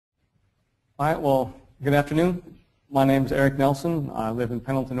All right, well, good afternoon. My name is Eric Nelson. I live in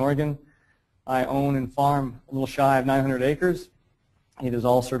Pendleton, Oregon. I own and farm a little shy of 900 acres. It is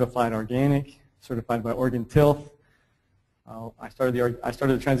all certified organic, certified by Oregon Tilth. I started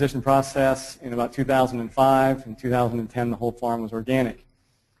the transition process in about 2005. In 2010, the whole farm was organic.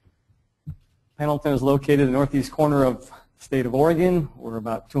 Pendleton is located in the northeast corner of the state of Oregon. We're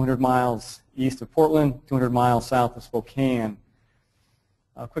about 200 miles east of Portland, 200 miles south of Spokane.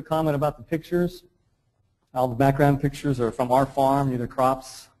 A quick comment about the pictures. All the background pictures are from our farm, either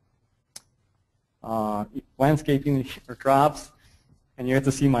crops, landscaping or crops. And you have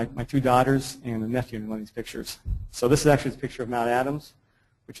to see my two daughters and a nephew in one of these pictures. So this is actually a picture of Mount Adams,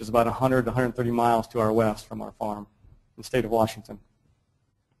 which is about 100 to 130 miles to our west from our farm in the state of Washington.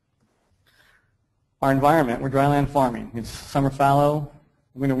 Our environment, we're dryland farming. It's summer fallow,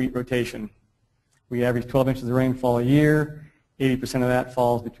 winter wheat rotation. We average 12 inches of rainfall a year. 80% of that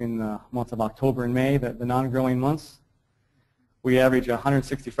falls between the months of October and May, the non-growing months. We average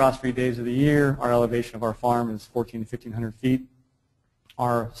 160 frost-free days of the year. Our elevation of our farm is 1,400 to 1,500 feet.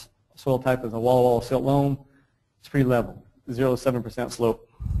 Our soil type is a wall-to-wall silt loam. It's pretty level, 0 to 7% slope.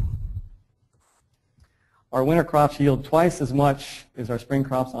 Our winter crops yield twice as much as our spring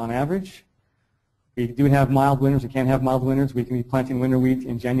crops on average. We do have mild winters. We can't have mild winters. We can be planting winter wheat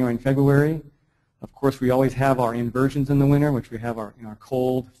in January and February. Of course, we always have our inversions in the winter, which we have our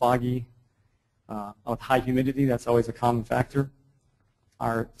cold, foggy, with high humidity. That's always a common factor.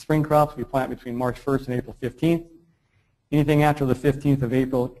 Our spring crops we plant between March 1st and April 15th. Anything after the 15th of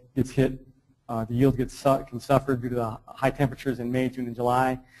April gets hit, the yield can suffer due to the high temperatures in May, June, and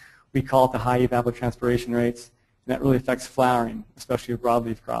July. We call it the high evapotranspiration rates, and that really affects flowering, especially of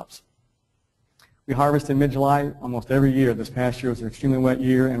broadleaf crops. We harvest in mid-July almost every year. This past year was an extremely wet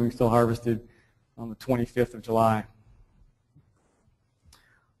year, and we still harvested on the 25th of July.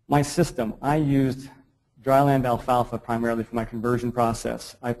 My system, I used dryland alfalfa primarily for my conversion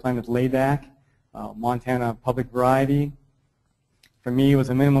process. I planted layback, Montana public variety. For me, it was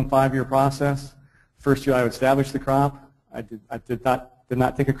a minimum 5-year process. First year I would establish the crop. I did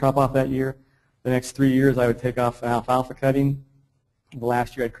not take a crop off that year. The next 3 years I would take off an alfalfa cutting. The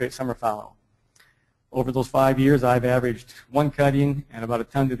last year I'd create summer fallow. Over those 5 years I've averaged 1 cutting and about a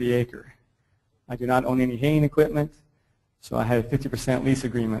ton to the acre. I do not own any haying equipment, so I had a 50% lease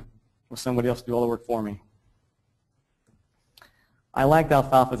agreement with somebody else to do all the work for me. I liked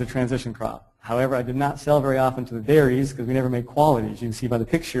alfalfa as a transition crop. However, I did not sell very often to the dairies because we never made quality. As you can see by the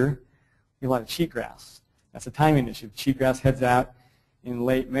picture, we have a lot of cheatgrass. That's a timing issue. Cheatgrass heads out in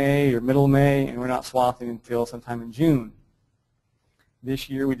late May or middle May, and we're not swathing until sometime in June. This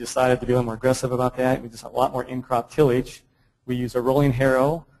year we decided to be a little more aggressive about that. We just had a lot more in-crop tillage. We use a rolling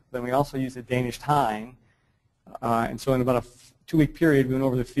harrow. Then we also used a Danish tine, and so in about a 2-week period, we went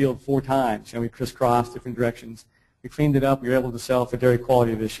over the field 4 times. We crisscrossed different directions. We cleaned it up. We were able to sell for dairy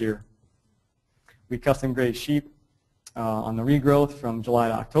quality this year. We custom grazed sheep on the regrowth from July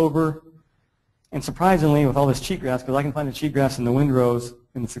to October. And surprisingly, with all this cheatgrass, because I can find the cheatgrass in the windrows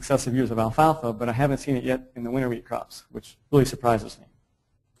in the successive years of alfalfa, but I haven't seen it yet in the winter wheat crops, which really surprises me.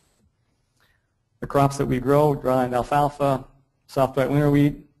 The crops that we grow, dryland alfalfa, soft white winter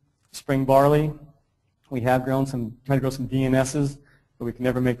wheat, spring barley. We have tried to grow some DNSs, but we can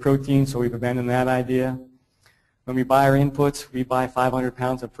never make protein, so we've abandoned that idea. When we buy our inputs, we buy 500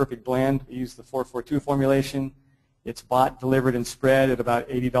 pounds of perfect blend. We use the 442 formulation. It's bought, delivered, and spread at about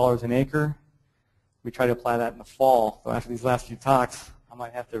 $80 an acre. We try to apply that in the fall. So after these last few talks, I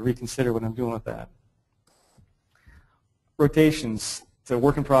might have to reconsider what I'm doing with that. Rotations. It's a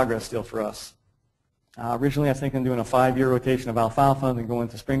work in progress still for us. Originally, I was thinking of doing a 5-year rotation of alfalfa, and then go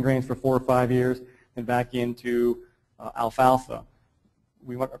into spring grains for 4 or 5 years, and back into alfalfa.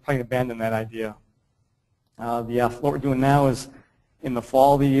 We want to probably abandon that idea. What we're doing now is in the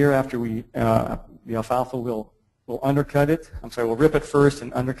fall of the year, after the alfalfa, we'll undercut it. We'll rip it first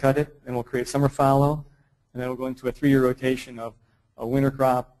and undercut it, then we'll create summer fallow, and then we'll go into a 3-year rotation of a winter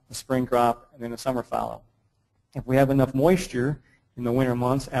crop, a spring crop, and then a summer fallow. If we have enough moisture in the winter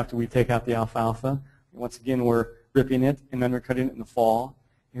months after we take out the alfalfa, once again, we're ripping it and undercutting it in the fall.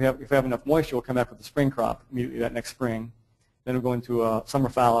 If we have enough moisture, we'll come back with the spring crop immediately that next spring. Then we'll go into a summer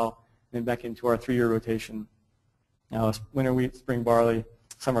fallow, then back into our 3-year rotation. Now, winter wheat, spring barley,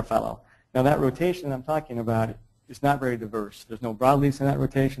 summer fallow. Now, that rotation that I'm talking about is not very diverse. There's no broadleafs in that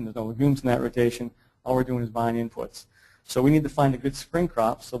rotation. There's no legumes in that rotation. All we're doing is buying inputs. So we need to find a good spring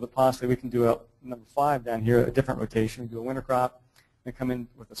crop so that possibly we can do a number 5 down here, a different rotation. We do a winter crop, then come in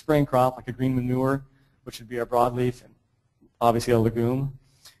with a spring crop like a green manure, which would be our broadleaf and obviously a legume.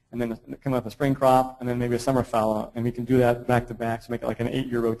 and then come up with a spring crop, and then maybe a summer fallow, and we can do that back to back to make it like an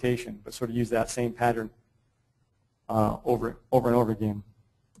 8-year rotation, but sort of use that same pattern over and over again.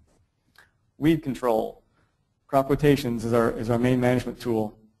 Weed control. Crop rotations is our main management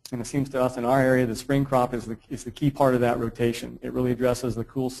tool, and it seems to us in our area the spring crop is the key part of that rotation. It really addresses the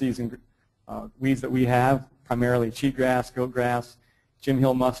cool season weeds that we have, primarily cheatgrass, goatgrass, Jim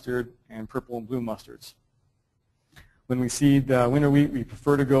Hill mustard, and purple and blue mustards. When we seed winter wheat, we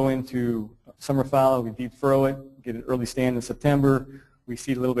prefer to go into summer fallow. We deep furrow it, get an early stand in September. We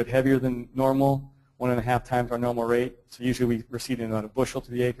seed a little bit heavier than normal, 1.5 times our normal rate. So usually we're seeding about a bushel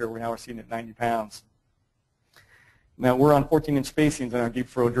to the acre. Now we're seeding at 90 pounds. Now we're on 14-inch spacings on our deep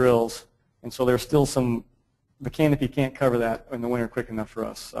furrow drills, and so there's still the canopy can't cover that in the winter quick enough for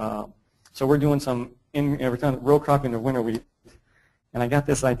us. So we're doing some every time row cropping of winter wheat. And I got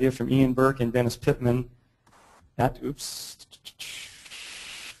this idea from Ian Burke and Dennis Pittman. Okay,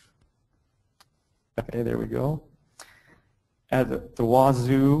 there we go. At the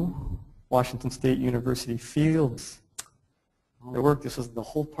Wazoo, Washington State University fields. The work. This was the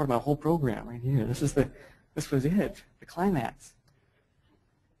whole part of my whole program right here. This was it, the climax.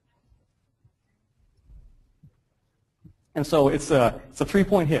 And so it's a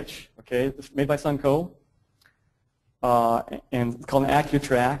 3-point hitch. Okay, it's made by Sunco, and it's called an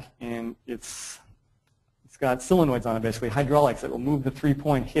AccuTrack, and it's got solenoids on it, basically hydraulics that will move the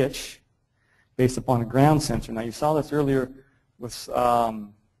 3-point hitch based upon a ground sensor. Now you saw this earlier with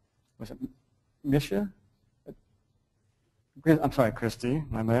was it Misha? I'm sorry, Christy.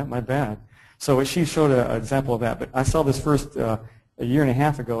 My bad. So she showed an example of that. But I saw this first a year and a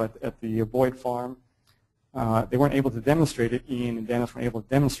half ago at the Boyd farm. They weren't able to demonstrate it. Ian and Dennis weren't able to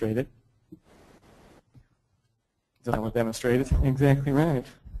demonstrate it. Did I want to demonstrate it? Exactly right.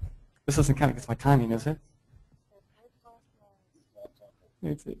 This doesn't kind of get my timing, is it?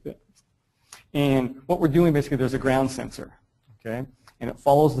 And what we're doing basically, there's a ground sensor, okay, and it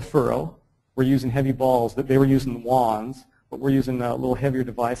follows the furrow. We're using heavy balls. They were using wands, but we're using a little heavier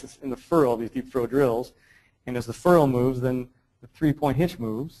devices in the furrow, these deep furrow drills. And as the furrow moves, then the 3-point hitch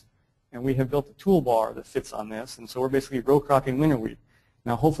moves, and we have built a toolbar that fits on this. And so we're basically row cropping winter wheat.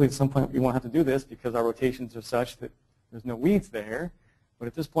 Now, hopefully, at some point we won't have to do this because our rotations are such that there's no weeds there. But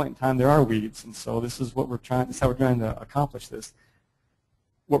at this point in time, there are weeds, and so this is what we're trying. This is how we're trying to accomplish this.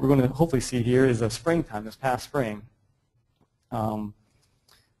 What we're going to hopefully see here is a springtime, this past spring.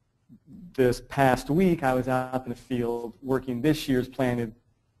 This past week, I was out in the field working this year's planted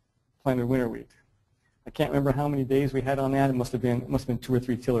winter wheat. I can't remember how many days we had on that. It must have been 2 or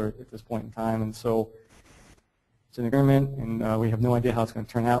 3 tiller at this point in time, and so it's an experiment, and we have no idea how it's going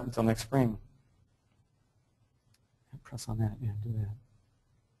to turn out until next spring. Press on that. Yeah, do that.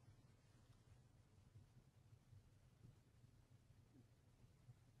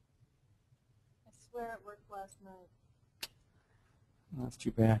 I swear it worked last night. Oh, that's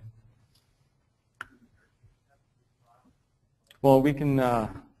too bad. Well, we can.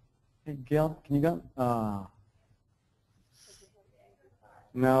 Hey, Gail, can you go?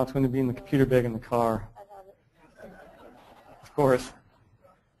 No, it's going to be in the computer bag in the car. Of course.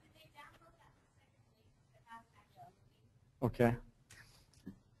 Okay.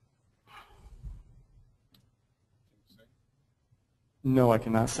 No, I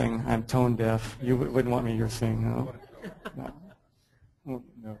cannot sing. I'm tone deaf. You wouldn't want me to sing, no. No.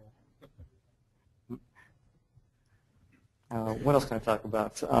 No. What else can I talk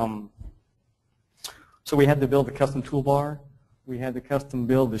about? So we had to build a custom toolbar. We had to custom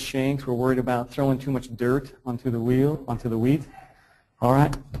build the shanks. We're worried about throwing too much dirt onto the wheat. All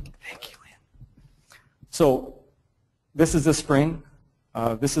right. Thank you, Lynn. So this is the spring.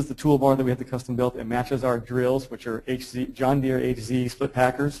 This is the toolbar that we had to custom build. It matches our drills, which are John Deere HZ split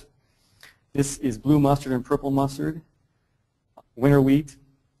packers. This is blue mustard and purple mustard. Winter wheat.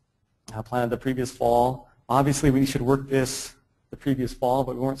 I planted the previous fall. Obviously, we should work this the previous fall,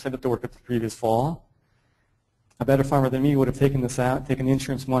 but we weren't set up to work it the previous fall. A better farmer than me would have taken this out, taken the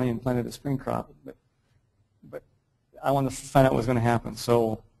insurance money, and planted a spring crop. But I wanted to find out what was going to happen.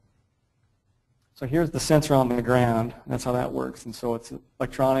 So here's the sensor on the ground. That's how that works. And so it's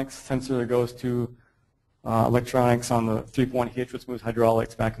electronics sensor that goes to electronics on the 3-point hitch, which moves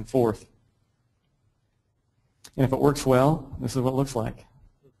hydraulics back and forth. And if it works well, this is what it looks like.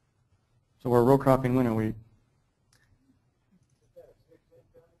 So we're row cropping winter wheat.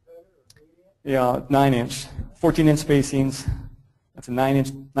 Yeah, 9-inch, 14-inch spacings. That's a 9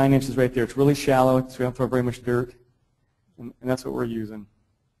 inches right there. It's really shallow, so we don't throw very much dirt, and that's what we're using.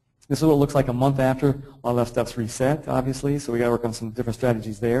 This is what it looks like a month after. A lot of that stuff's reset, obviously, so we got to work on some different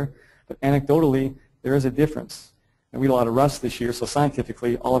strategies there. But anecdotally, there is a difference. And we had a lot of rust this year, so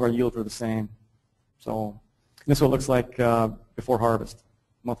scientifically, all of our yields were the same. So this is what it looks like before harvest,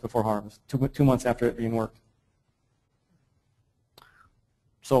 a month before harvest, 2 months after it being worked.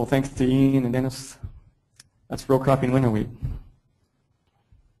 So thanks to Ian and Dennis, that's row cropping winter wheat.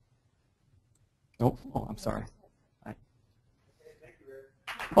 Oh, I'm sorry.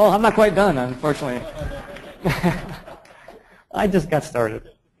 Oh, I'm not quite done, unfortunately. I just got started.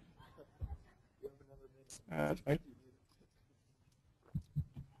 That's right.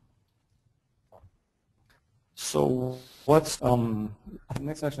 So what's the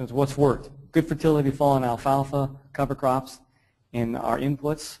next section is what's worked. Good fertility fall on alfalfa, cover crops, and our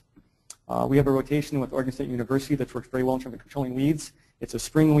inputs. We have a rotation with Oregon State University that's worked very well in terms of controlling weeds. It's a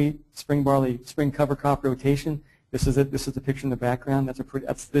spring wheat, spring barley, spring cover crop rotation. This is it. This is the picture in the background.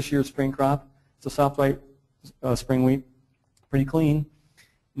 That's this year's spring crop. It's a soft white spring wheat, pretty clean.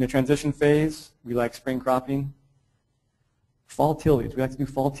 In the transition phase, we like spring cropping. Fall tillage. We like to do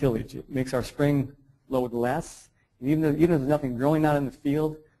fall tillage. It makes our spring load less. And even if there's nothing growing out in the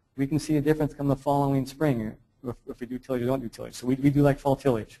field, we can see a difference come the following spring if we do tillage or don't do tillage. So we do like fall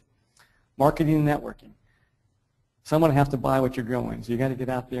tillage. Marketing and networking. Someone has to buy what you're growing. So you got to get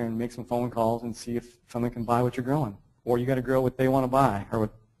out there and make some phone calls and see if someone can buy what you're growing. Or you got to grow what they want to buy. Or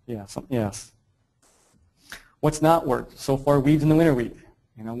yes. What's not worked? So far, weeds in the winter wheat.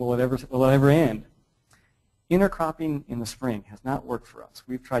 Will it ever end? Intercropping in the spring has not worked for us.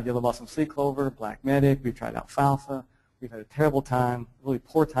 We've tried yellow blossom sweet clover, black medic, we've tried alfalfa. We've had a terrible time, really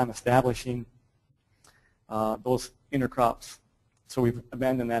poor time establishing those intercrops. So we've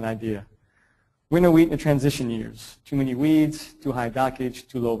abandoned that idea. Winter wheat in the transition years. Too many weeds, too high dockage,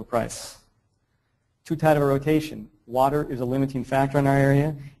 too low of a price. Too tight of a rotation. Water is a limiting factor in our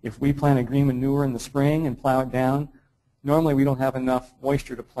area. If we plant a green manure in the spring and plow it down, normally we don't have enough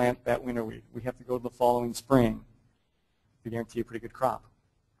moisture to plant that winter wheat. We have to go to the following spring to guarantee a pretty good crop.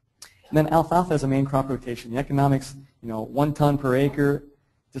 And then alfalfa is a main crop rotation. The economics, 1 ton per acre,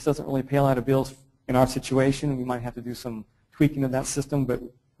 this doesn't really pay a lot of bills in our situation. We might have to do some tweaking of that system, but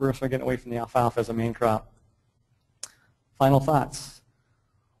we're sort of getting away from the alfalfa as a main crop. Final thoughts.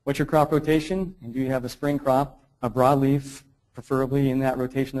 What's your crop rotation? And do you have a spring crop, a broadleaf, preferably in that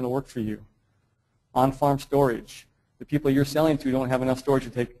rotation that'll work for you? On-farm storage. The people you're selling to don't have enough storage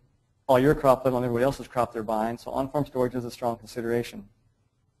to take all your crop, let alone everybody else's crop they're buying, so on-farm storage is a strong consideration.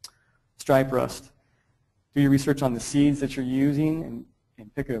 Stripe rust. Do your research on the seeds that you're using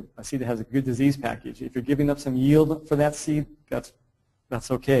and pick a seed that has a good disease package. If you're giving up some yield for that seed, that's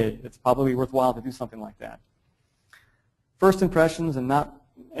okay. It's probably worthwhile to do something like that. First impressions and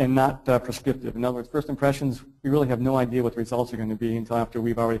not prescriptive. In other words, first impressions, we really have no idea what the results are going to be until after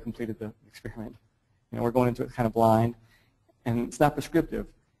we've already completed the experiment. We're going into it kind of blind, and it's not prescriptive.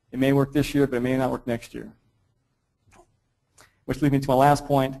 It may work this year, but it may not work next year. Which leads me to my last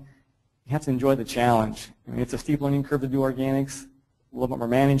point. You have to enjoy the challenge. It's a steep learning curve to do organics, a little bit more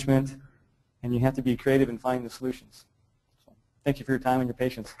management, and you have to be creative in finding the solutions. So, thank you for your time and your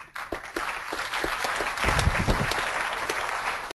patience.